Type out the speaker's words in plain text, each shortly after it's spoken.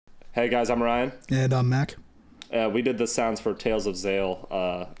Hey guys, I'm Ryan. And I'm Mac. We did the sounds for Tales of Zale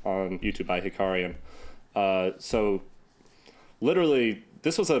on YouTube by Hikarian. So literally,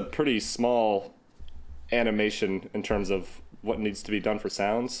 this was a pretty small animation in terms of what needs to be done for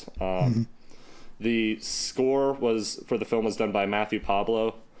sounds. The score for the film was done by Matthew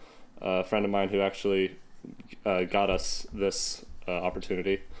Pablo, a friend of mine who actually got us this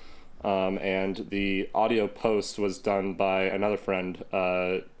opportunity. And the audio post was done by another friend,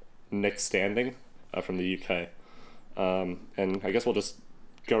 Nick Standing, from the UK. And I guess we'll just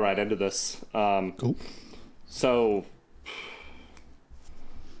go right into this. Cool. So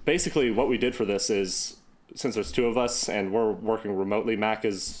basically what we did for this is, since there's two of us and we're working remotely, Mac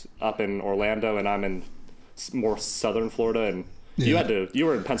is up in Orlando and I'm in more southern Florida, and you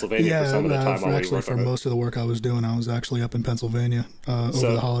were in Pennsylvania for some of the time while we were for most of the work I was doing, I was actually up in Pennsylvania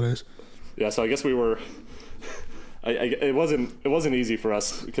over the holidays. Yeah, so I guess we were. It wasn't easy for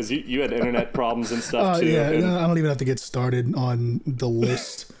us because you had internet problems and stuff too. Yeah, and I don't even have to get started on the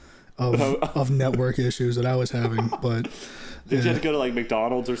list of network issues that I was having. But did you have to go to like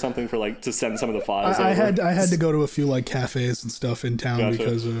McDonald's or something for to send some of the files? I had to go to a few cafes and stuff in town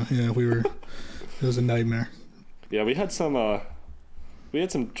because it was a nightmare. Yeah, we had some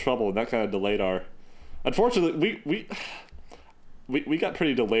trouble, and that kind of delayed our. Unfortunately, we got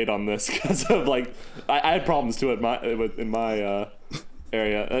pretty delayed on this because of I had problems too in my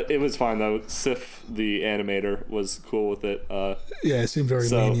area. It was fine though. Sif, the animator, was cool with it. Yeah, it seemed very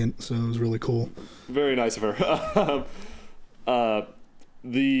lenient, so it was really cool. Very nice of her.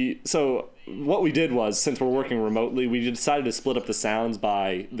 So what we did was, since we're working remotely, we decided to split up the sounds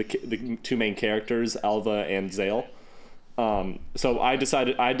by the two main characters, Elva and Zale. So I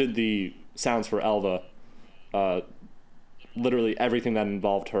did the sounds for Elva. Literally everything that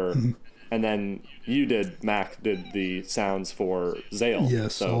involved her, and then Mac did the sounds for Zale.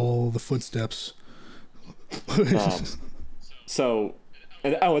 Yes, so, all the footsteps. And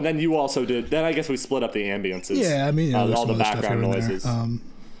then you also did. Then I guess we split up the ambiences. Yeah, I mean, all the background noises.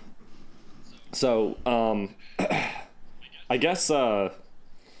 I guess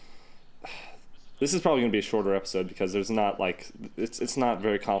this is probably going to be a shorter episode because there's not it's not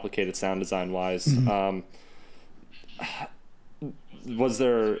very complicated sound design wise. Was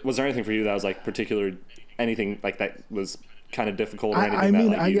there anything for you that was anything that was kind of difficult or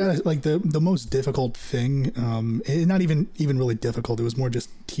anything? I guess the most difficult thing, not even really difficult, it was more just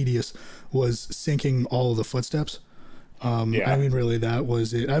tedious, was syncing all of the footsteps. I mean, really, that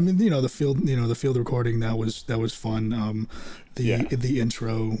was it. I mean, the field recording, that was fun. The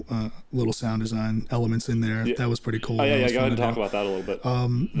intro, little sound design elements in there, that was pretty cool. Oh yeah, go ahead and talk about that a little bit.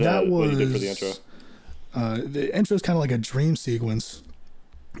 What you did for the intro. The intro is kind of like a dream sequence,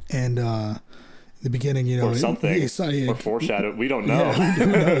 and the beginning, or something, or foreshadow. We don't know. Yeah, who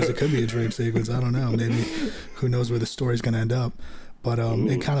knows? It could be a dream sequence. I don't know. Maybe who knows where the story's going to end up? But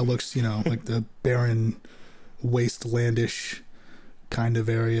it kind of looks, like the barren, wastelandish kind of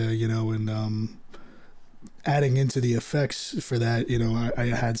area, and adding into the effects for that, I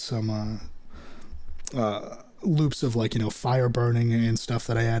had some loops of fire burning and stuff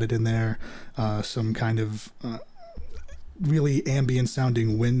that I added in there, some kind of really ambient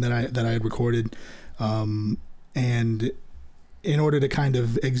sounding wind that I had recorded, and in order to kind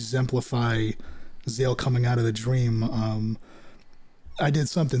of exemplify Zale coming out of the dream, I did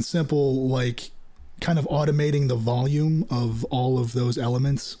something simple like kind of automating the volume of all of those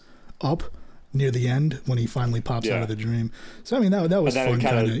elements up near the end when he finally pops out of the dream. So I mean that was fun,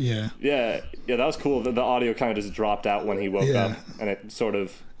 kind of. Yeah, that was cool. The audio kind of just dropped out when he woke up, and it sort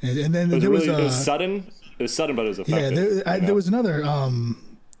of. And then it was sudden. It was sudden, but it was effective. Yeah, there was another.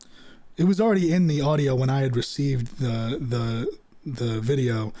 It was already in the audio when I had received the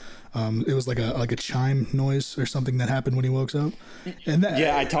video. It was like a chime noise or something that happened when he woke up. And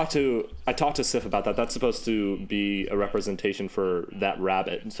I talked to Sif about that. That's supposed to be a representation for that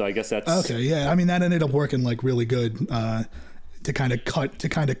rabbit. So I guess that's okay. Yeah, I mean that ended up working really good to kind of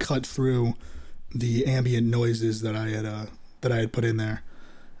cut through the ambient noises that I had put in there.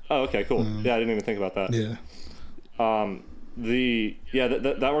 Oh, okay, cool. I didn't even think about that. Yeah.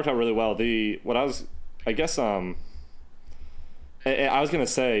 That worked out really well. I was gonna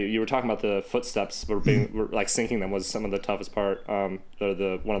say, you were talking about the footsteps were syncing them was some of the toughest part.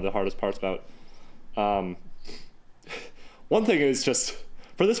 They're one of the hardest parts about. One thing is just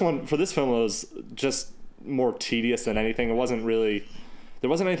for this film, it was just more tedious than anything. There wasn't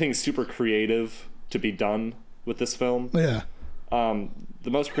anything super creative to be done with this film. Yeah. The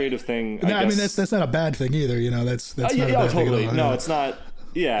most creative thing. I mean, that's not a bad thing either. That's not a bad thing at all. No, yeah. It's not.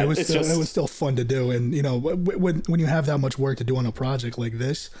 Yeah, it was still fun to do, and when you have that much work to do on a project like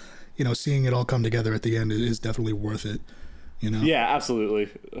this, seeing it all come together at the end is definitely worth it. Yeah, absolutely.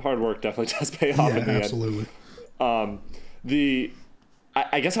 Hard work definitely does pay off in the absolutely. end.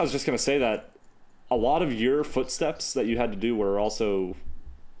 I guess I was just gonna say that a lot of your footsteps that you had to do were also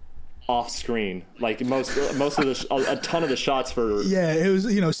off screen. Like most of a ton of the shots for it was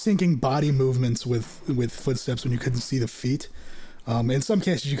syncing body movements with footsteps when you couldn't see the feet. In some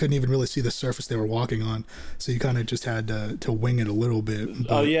cases, you couldn't even really see the surface they were walking on, so you kind of just had to wing it a little bit.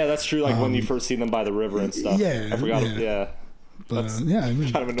 But, oh yeah, that's true. Like when you first see them by the river and stuff. Yeah, I forgot. Yeah. But I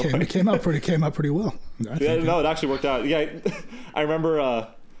mean, kind of annoying. It came out pretty well. It actually worked out. Yeah, I remember,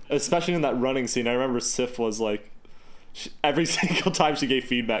 especially in that running scene. I remember Sif was like, every single time she gave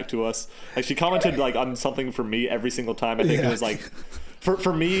feedback to us, like she commented like on something for me every single time. I think it was like.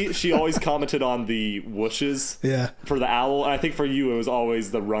 For me, she always commented on the whooshes for the owl, and I think for you it was always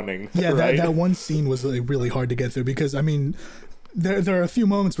the running. Yeah, right? that one scene was like really hard to get through because, I mean, there are a few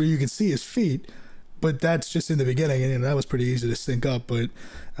moments where you can see his feet, but that's just in the beginning, and that was pretty easy to sync up. But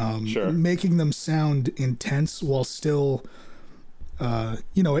making them sound intense while still,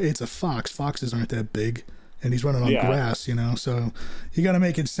 it's a fox. Foxes aren't that big, and he's running on grass, so you got to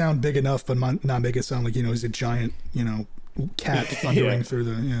make it sound big enough, but not make it sound like, he's a giant, cat thundering through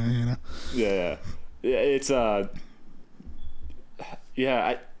the it's I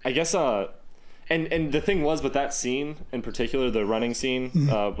guess and the thing was with that scene in particular, the running scene,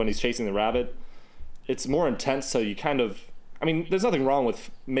 when he's chasing the rabbit, it's more intense, so you kind of, I mean, there's nothing wrong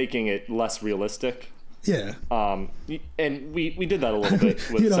with making it less realistic. Yeah. And we did that a little bit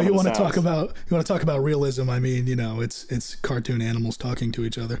with some you want to talk about realism. I mean, it's cartoon animals talking to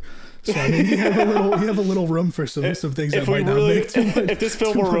each other. So I mean, you have a little room for some things that might not make too much. If this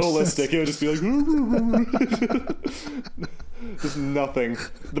film were realistic, it would just be like just nothing.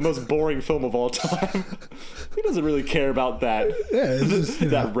 The most boring film of all time. He doesn't really care about that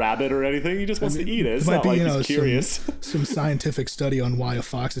that rabbit or anything. He just wants to eat it. It's not like he's curious. Some scientific study on why a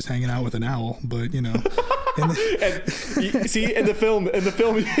fox is hanging out with an owl, but and see in the film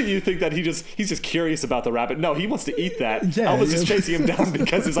you think that he's just curious about the rabbit. No, he wants to eat that. Elva's just chasing him down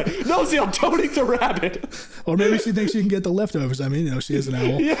because he's like, no, Zale, don't eat the rabbit. Or maybe she thinks she can get the leftovers. I mean, she is an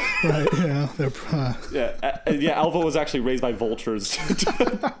owl, right? Elva was actually raised by vultures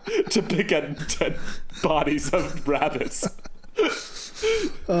to pick at dead bodies of rabbits.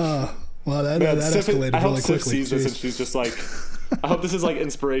 Well, that escalated I hope really Sif quickly. sees this and she's just like, I hope this is like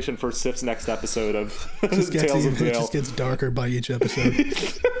inspiration for Sif's next episode of Tales of Zale. It just gets darker by each episode.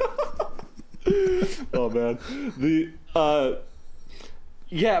 Oh man,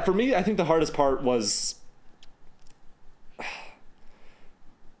 for me, I think the hardest part was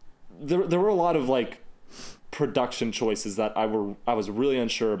there were a lot of like production choices that I was really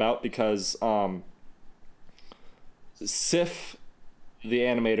unsure about because Sif, the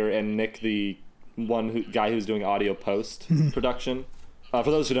animator, and Nick, the guy who's doing audio post production. For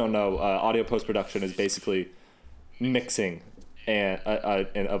those who don't know, audio post production is basically mixing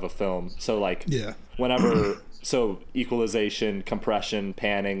of a film. So like whenever equalization, compression,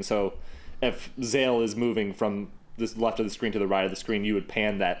 panning. So if Zale is moving from this left of the screen to the right of the screen, you would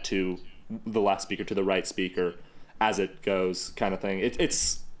pan that to the left speaker to the right speaker as it goes, kind of thing.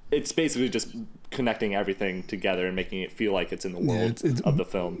 It's basically just connecting everything together and making it feel like it's in the world of the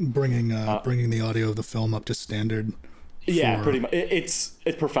film. Bringing the audio of the film up to standard. Yeah, pretty much. It's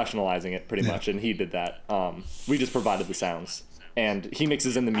professionalizing it pretty much, and he did that. We just provided the sounds, and he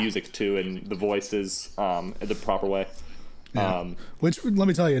mixes in the music too and the voices the proper way. Which, let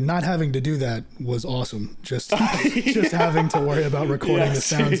me tell you, not having to do that was awesome. Just having to worry about recording the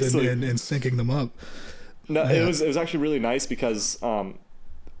sounds and syncing them up. No, it was actually really nice because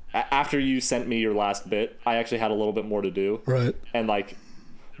after you sent me your last bit, I actually had a little bit more to do. Right. And like,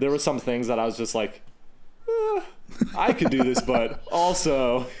 there were some things that I was just like, I could do this, but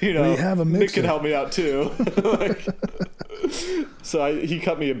also, Nick could help me out too. So he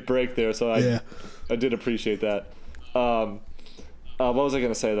cut me a break there, so I did appreciate that. What was I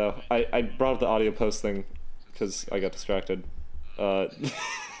gonna say though? I brought up the audio post thing because I got distracted. That's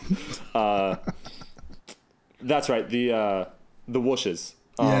right. The whooshes.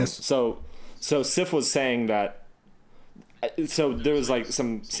 Yes. So Sif was saying that. So there was like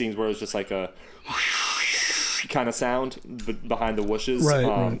some scenes where it was just like a kind of sound behind the whooshes.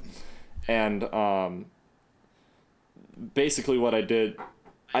 Right. And basically what I did,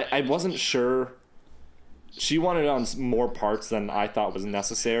 I wasn't sure. She wanted it on more parts than I thought was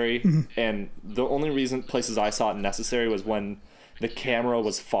necessary, and the only places I saw it necessary was when the camera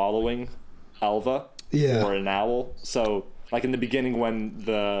was following Elva or an owl. So, like in the beginning when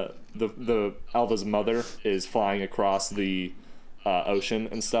the Elva's mother is flying across the ocean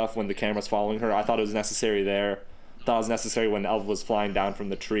and stuff when the camera's following her. I thought it was necessary there. I thought it was necessary when Elva was flying down from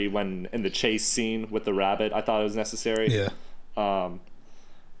the tree when in the chase scene with the rabbit. I thought it was necessary. Yeah.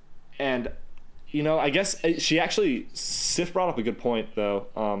 And I guess she actually, Sif brought up a good point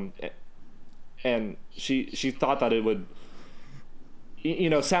though. And she thought that it would,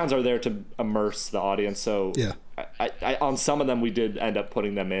 sounds are there to immerse the audience. So yeah, I on some of them we did end up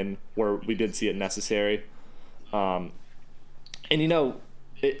putting them in where we did see it necessary. And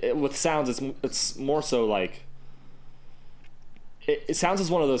with sounds, it's more so like it sounds is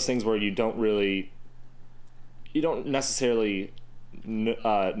one of those things where you don't necessarily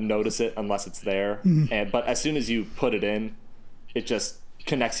notice it unless it's there. Mm-hmm. But as soon as you put it in, it just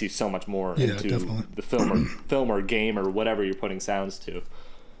connects you so much more into definitely. The film or game or whatever you're putting sounds to.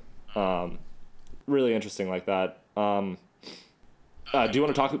 Really interesting like that. Do you want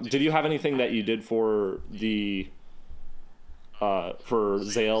to talk? Did you have anything that you did for the for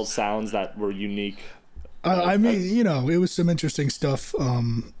Zale's sounds that were unique? I mean, it was some interesting stuff.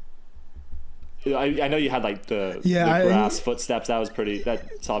 I know you had like the grass footsteps. That was pretty.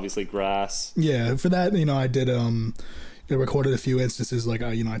 That's obviously grass. Yeah, for that, I did. I recorded a few instances. Like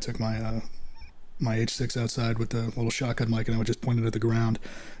I took my my H6 outside with the little shotgun mic, and I would just point it at the ground.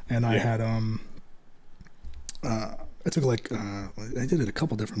 And I had I took I did it a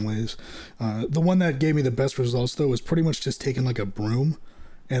couple different ways. The one that gave me the best results though was pretty much just taking like a broom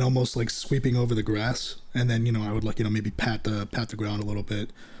and almost like sweeping over the grass, and then I would maybe pat the ground a little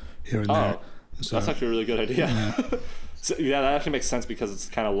bit here and there. So, that's actually a really good idea. Yeah. So, that actually makes sense because it's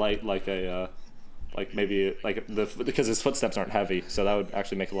kind of light, like a because his footsteps aren't heavy, so that would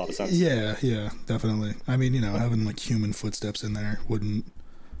actually make a lot of sense. Yeah, definitely. I mean, having like human footsteps in there wouldn't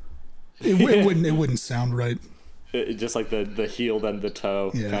sound right. Just like the heel then the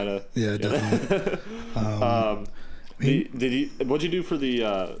toe, kind of. Yeah, definitely. What'd you do for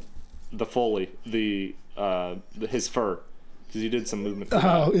the Foley, his fur? Because you did some movement.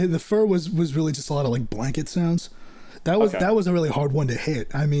 The fur was really just a lot of like blanket sounds. That was a really hard one to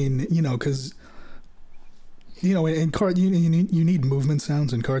hit. I mean, because in you need movement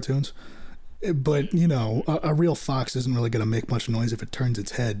sounds in cartoons, but a real fox isn't really going to make much noise if it turns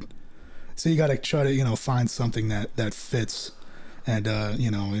its head. So you got to try to find something that fits, and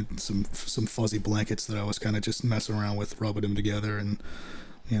some fuzzy blankets that I was kind of just messing around with, rubbing them together, and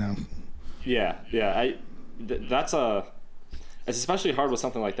Yeah. It's especially hard with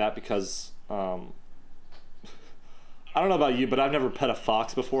something like that because I don't know about you, but I've never pet a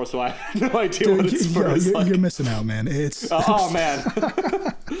fox before, so I have no idea what its fur is like. You're missing out, man. It's oh man,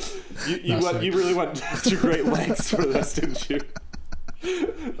 you really went to great lengths for this, didn't you?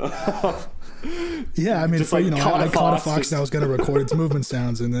 Yeah, I mean, I caught a fox and I was going to record its movement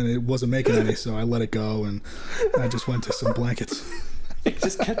sounds, and then it wasn't making any, so I let it go, and I just went to some blankets. It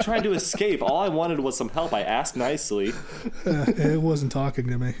just kept trying to escape. All I wanted was some help. I asked nicely. It wasn't talking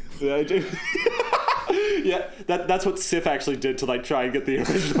to me. Yeah, I do. Yeah, that's what Sif actually did to try and get the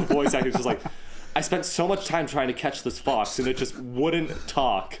original voice actor. Just I spent so much time trying to catch this fox, and it just wouldn't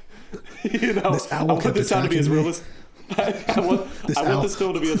talk. This owl I want this sound to be as realistic. I want this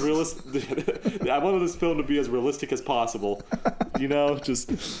film to be as realistic. I wanted this film to be as realistic as possible. Just.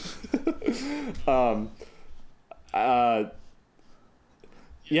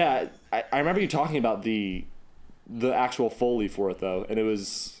 Yeah, I remember you talking about the actual Foley for it though, and it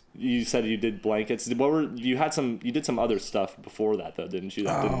was. You said you did blankets. You did some other stuff before that though, didn't you?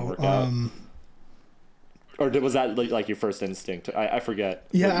 That didn't work out. Or was that like your first instinct? I forget.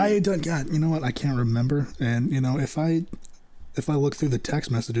 Yeah, I don't. God, you know what? I can't remember. And if I look through the text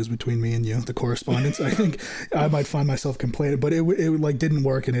messages between me and you, the correspondence, I think I might find myself complaining. But it didn't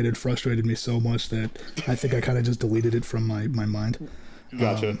work, and it had frustrated me so much that I think I kind of just deleted it from my mind.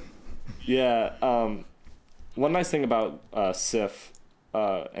 Gotcha. Yeah. One nice thing about Sif.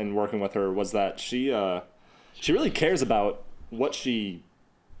 And working with her was that she really cares about what she's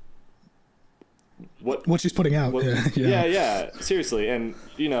putting out. Yeah, seriously. And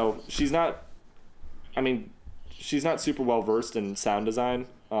she's not super well versed in sound design.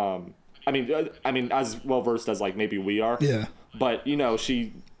 I mean as well versed as maybe we are. Yeah. But she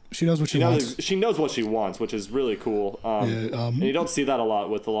knows what she wants. She knows what she wants, which is really cool. And you don't see that a lot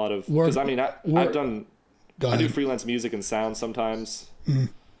with a lot of because I do freelance music and sound sometimes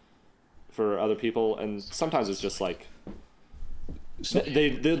for other people, and sometimes it's just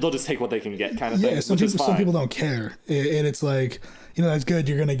they'll just take what they can get kind of thing. Some people don't care, and it's that's good.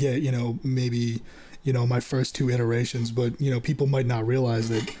 You're gonna get maybe my first 2 iterations, but people might not realize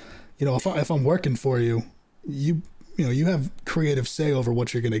that if I'm working for you, you you have creative say over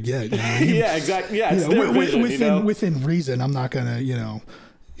what you're gonna get. Yeah, exactly. Yeah, it's their vision, within reason. I'm not gonna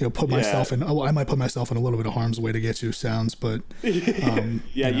put myself in. Oh, I might put myself in a little bit of harm's way to get you sounds, but you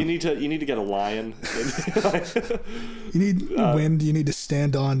need to get a lion. You need wind. You need to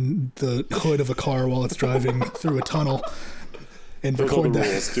stand on the hood of a car while it's driving through a tunnel and record that.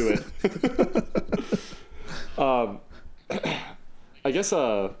 Rules to it. I guess.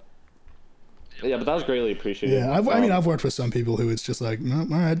 Yeah, but that was greatly appreciated. Yeah, I've worked with some people who it's just like, no, all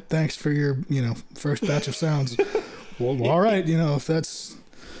right, thanks for your first batch of sounds. Well, all right, if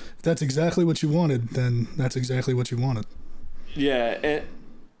that's exactly what you wanted, then that's exactly what you wanted. Yeah,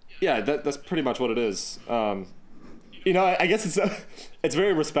 that's pretty much what it is. I guess it's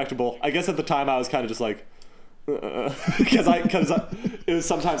very respectable. I guess at the time I was kind of just like, because it was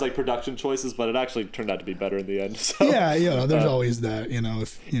sometimes like production choices, but it actually turned out to be better in the end. So, yeah, there's always that,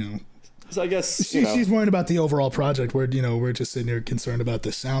 So I guess she's worried about the overall project. We're just sitting here concerned about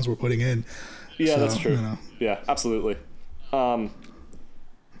the sounds we're putting in. Yeah, that's true. Yeah, absolutely. What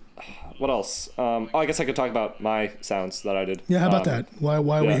else? I guess I could talk about my sounds that I did. Yeah, how about that? Why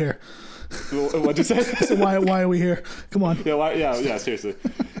are we here? What'd you say? So why are we here? Come on. Yeah, yeah. Seriously,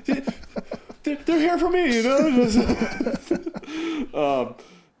 they're here for me,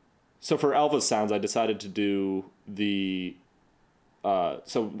 So for Alva's sounds, I decided to do the.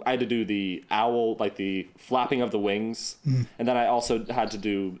 So I had to do the owl, like the flapping of the wings, and then I also had to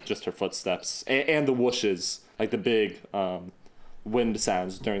do just her footsteps and the whooshes, like the big wind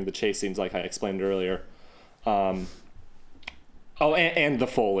sounds during the chase scenes, like I explained earlier. And the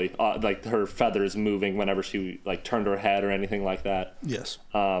Foley, like her feathers moving whenever she like turned her head or anything like that. Yes.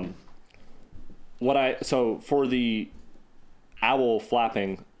 So for the owl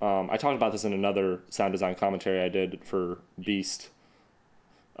flapping, I talked about this in another sound design commentary I did for Beast.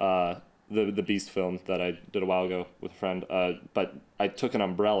 The Beast film that I did a while ago with a friend. But I took an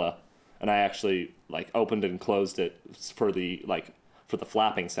umbrella and I actually like opened and closed it for the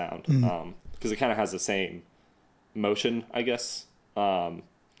flapping sound. Because it kind of has the same motion, I guess.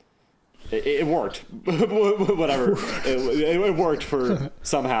 It worked. Whatever. It worked for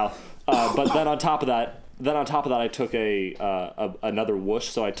somehow. But then on top of that, I took another whoosh.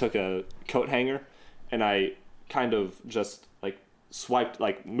 So I took a coat hanger and I kind of just like swiped,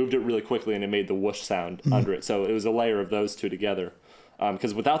 like moved it really quickly, and it made the whoosh sound under it. So it was a layer of those two together.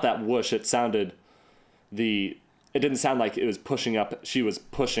 Because without that whoosh, it didn't sound like it was pushing up. She was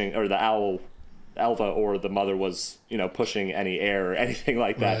pushing, or the Alva or the mother was, pushing any air or anything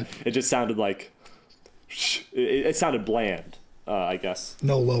like that. Right. It just sounded like it sounded bland, I guess.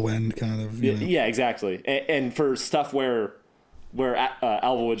 No low end kind of. Yeah, exactly. And for stuff where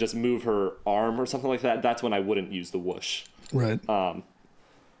Alva would just move her arm or something like that, that's when I wouldn't use the whoosh. Right.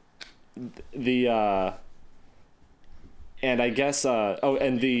 And I guess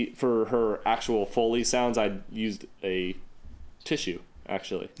for her actual Foley sounds, I used a tissue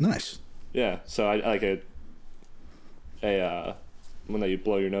actually. Nice. Yeah, so I like a one that you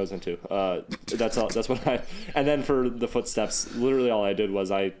blow your nose into. That's all. That's what I. And then for the footsteps, literally all I did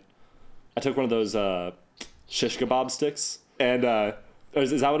was I took one of those shish kebab sticks, and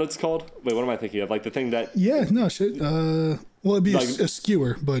is that what it's called? Wait, what am I thinking of? Like the thing that. Yeah. No shit. Well, it'd be like, a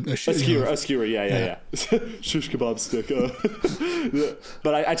skewer, but a skewer. Yeah. Shish kebab stick.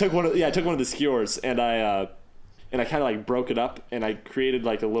 But I took one of the skewers, and I kind of like broke it up, and I created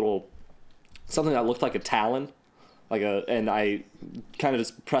like a little something that looked like a talon, and I kind of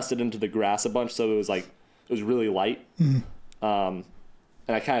just pressed it into the grass a bunch, so it was really light. And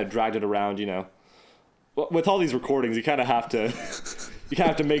I kind of dragged it around. With all these recordings, you kind of have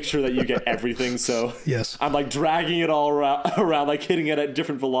to make sure that you get everything. So yes, I'm like dragging it all around, like hitting it at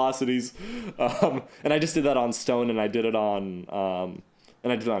different velocities. And I just did that on stone, and I did it on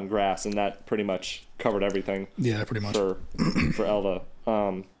grass, and that pretty much covered everything. Yeah, pretty much for Elva.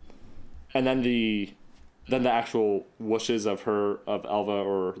 And then the actual whooshes of Elva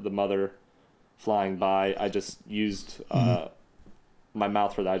or the mother flying by, I just used my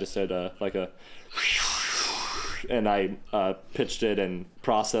mouth for that. I just did and I pitched it and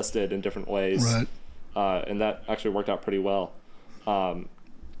processed it in different ways. Right. And that actually worked out pretty well. And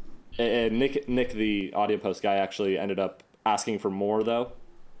Nick, the audio post guy, actually ended up asking for more though.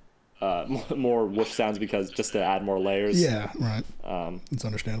 More whoosh sounds, because just to add more layers. Yeah, right. It's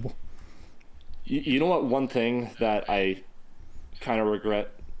understandable. You know what? One thing that I kind of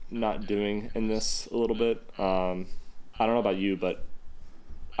regret not doing in this a little bit. I don't know about you, but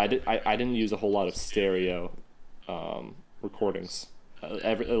I didn't use a whole lot of stereo recordings.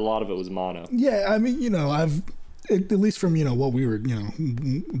 A lot of it was mono. Yeah, I mean, I've at least from what we were,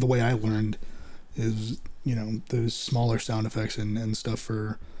 the way I learned is those smaller sound effects and stuff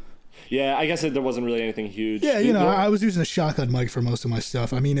for. Yeah, I guess there wasn't really anything huge. Yeah, I was using a shotgun mic for most of my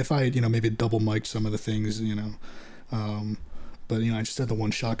stuff. I mean, if I maybe double mic'd some of the things, but I just had the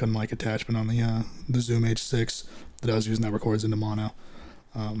one shotgun mic attachment on the Zoom H6 that I was using that records into mono.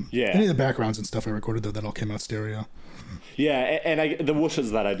 Any of the backgrounds and stuff I recorded though, that all came out stereo. Yeah, and the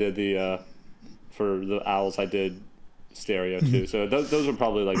whooshes that I did for the owls, I did stereo too. So those were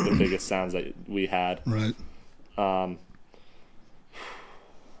probably like the biggest sounds that we had. Right. I'm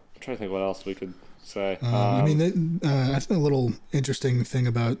trying to think what else we could say. I mean, I think a little interesting thing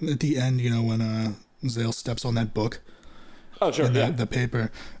about at the end, when Zale steps on that book. Oh, sure. The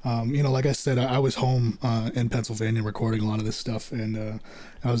paper. Like I said, I was home in Pennsylvania recording a lot of this stuff, and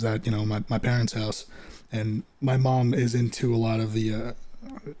I was at my parents' house, and my mom is into a lot of the.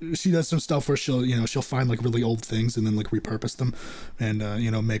 She does some stuff where she'll find like really old things and then like repurpose them, and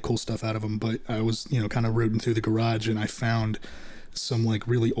make cool stuff out of them. But I was kind of rooting through the garage, and I found some like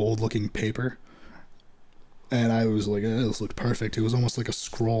really old looking paper. And I was like, this looked perfect. It was almost like a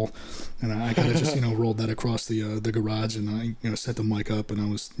scroll, and I kind of just rolled that across the garage, and I set the mic up, and I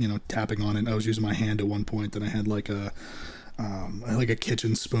was tapping on it. I was using my hand at one point, and I had like a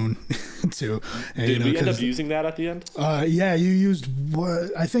kitchen spoon too. And, Did we end up using that at the end? Yeah, you used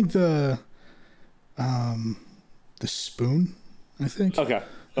what I think the spoon. I think. Okay.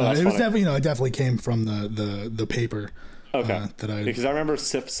 It was definitely it definitely came from the paper. Okay. Because I remember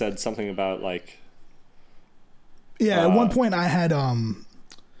Sif said something about like. Yeah, at one point I had there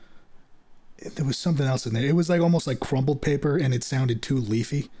was something else in there. It was like almost like crumbled paper, and it sounded too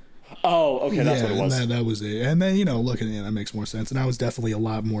leafy. Oh, okay, that's what it was. That was it. And then looking at it, that makes more sense. And I was definitely a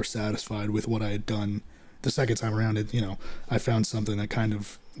lot more satisfied with what I had done the second time around. I found something that kind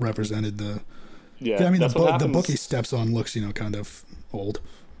of represented the. Yeah, I mean, the book he steps on looks kind of old.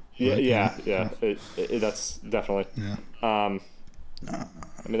 Yeah, right? yeah. That's definitely. Yeah.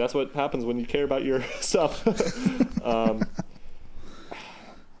 I mean, that's what happens when you care about your stuff.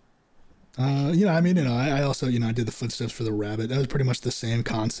 I also, I did the footsteps for the rabbit. That was pretty much the same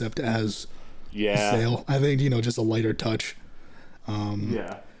concept as Zale. I think, just a lighter touch.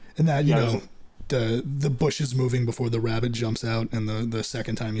 Yeah. And that, the bush is moving before the rabbit jumps out, and the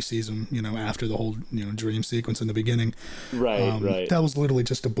second time he sees him, after the whole, dream sequence in the beginning. Right. That was literally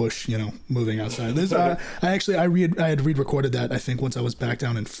just a bush, moving outside. I had re-recorded that, I think, once I was back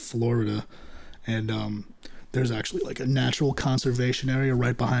down in Florida, and there's actually like a natural conservation area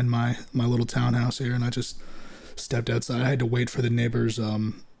right behind my little townhouse here, and I just stepped outside. I had to wait for the neighbor's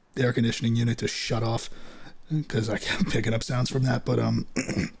air conditioning unit to shut off because I kept picking up sounds from that, but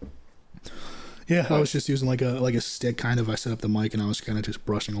yeah, I was just using like a stick kind of. I set up the mic, and I was kind of just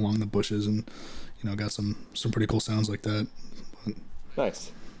brushing along the bushes, and got some pretty cool sounds like that. But,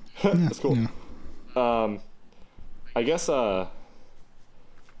 nice. That's cool. Yeah. I guess I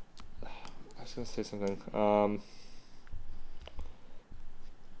was gonna say something.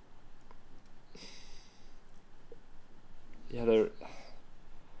 Yeah, I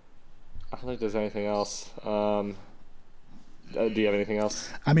don't think there's anything else. Do you have anything else?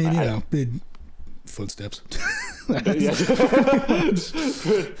 I mean, big footsteps. That's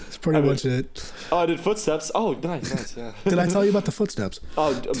pretty much it. Oh, I did footsteps. Oh, nice, yeah. Did I tell you about the footsteps?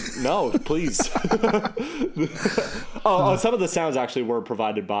 Oh, no, please. Some of the sounds actually were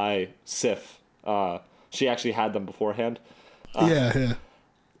provided by Sif. She actually had them beforehand. Yeah.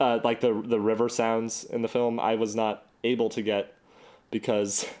 Like the river sounds in the film, I was not able to get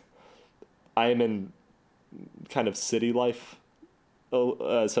because I am in kind of city life.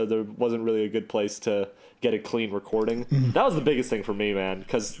 So there wasn't really a good place to get a clean recording. Mm-hmm. That was the biggest thing for me, man,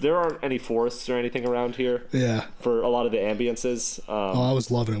 because there aren't any forests or anything around here. Yeah. For a lot of the ambiences. I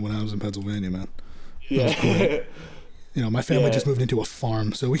was loving it when I was in Pennsylvania, man. Yeah. My family just moved into a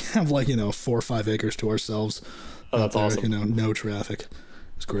farm, so we have 4 or 5 acres to ourselves. Oh, that's awesome. No traffic.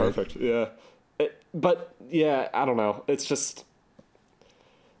 It's great. Perfect. Yeah. But yeah, I don't know. It's just.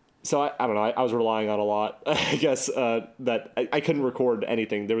 So I don't know. I was relying on a lot. I guess that I couldn't record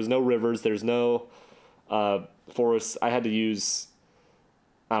anything. There was no rivers. There's no forests. I had to use.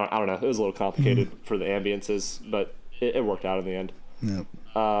 I don't know. It was a little complicated for the ambiences, but it worked out in the end. Yeah.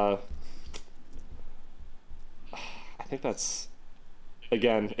 I think that's.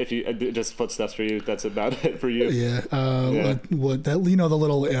 Again, if you just footsteps for you, that's about it for you. Yeah. What that the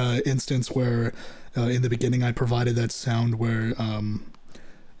little instance where in the beginning I provided that sound where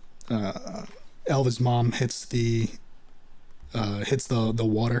Elva's mom hits the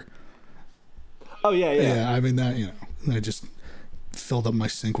water. Oh yeah. Yeah, I mean that I just filled up my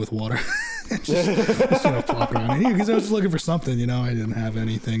sink with water just plop around because I was just looking for something. I didn't have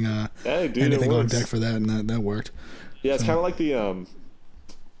anything Hey, dude, anything on deck for that, and that worked. Yeah, it's kind of like the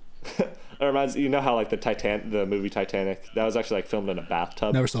it reminds how like the movie Titanic, that was actually like filmed in a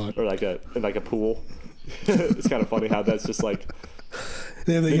bathtub. Never saw it. Or like a pool. It's kind of funny how that's just like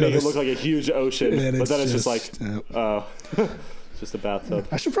they make it look like a huge ocean, but then it's just like just a bathtub.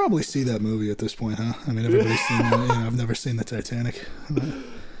 I should probably see that movie at this point, huh? I mean, everybody's seen that. I've never seen the Titanic.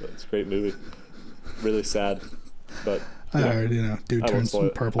 It's a great movie. Really sad, but I heard dude turns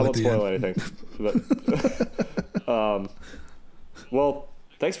purple at the end. I won't spoil anything. But well,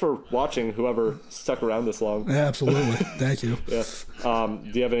 thanks for watching. Whoever stuck around this long. Yeah, absolutely. Thank you. Yeah.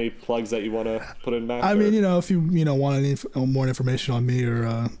 Do you have any plugs that you want to put in, Mac? I mean, if you want any more information on me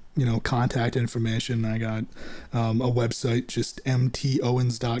or contact information, I got a website, just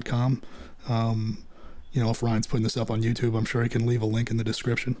mtowens.com. If Ryan's putting this up on YouTube, I'm sure he can leave a link in the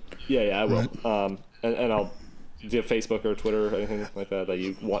description. Yeah, I will. Right. And I'll do you have Facebook or Twitter or anything like that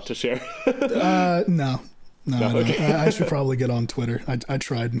you want to share? No. Okay. I should probably get on Twitter. I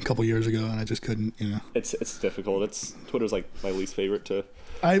tried a couple years ago and I just couldn't. It's difficult. Twitter's like my least favorite to.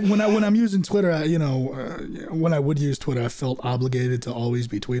 When I'm using Twitter, when I would use Twitter, I felt obligated to always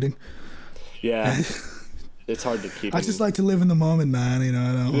be tweeting. Yeah, it's hard to keep. I just like to live in the moment, man. I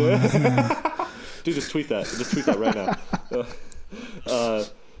don't want. Dude, just tweet that. Just tweet that right now.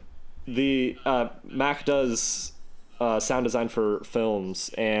 The Mac does sound design for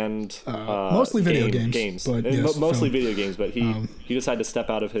films and mostly video games. But yes, mostly video games, but he decided to step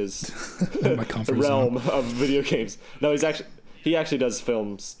out of his my comfort realm zone. of video games. No, he actually does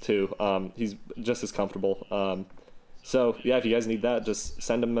films too. He's just as comfortable. So yeah, if you guys need that, just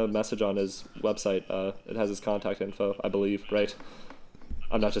send him a message on his website. It has his contact info, I believe, right?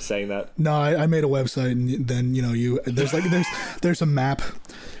 I'm not just saying that. No, I made a website, and then there's a map,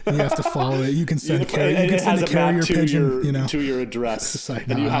 and you have to follow it. You can send a carrier pigeon, to your address, like,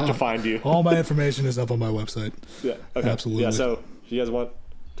 and you have to find you. All my information is up on my website. Yeah, okay. Absolutely. Yeah, so if you guys want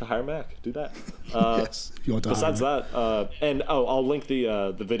to hire Mac, do that. Yes, if you want to. Besides that, and I'll link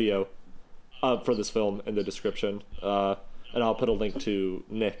the video for this film in the description, and I'll put a link to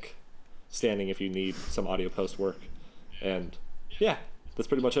Nick Standing if you need some audio post work, and yeah. That's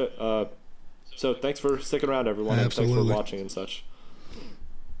pretty much it. So thanks for sticking around, everyone. Absolutely. And thanks for watching and such.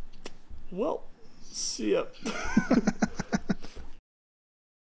 Well, see ya.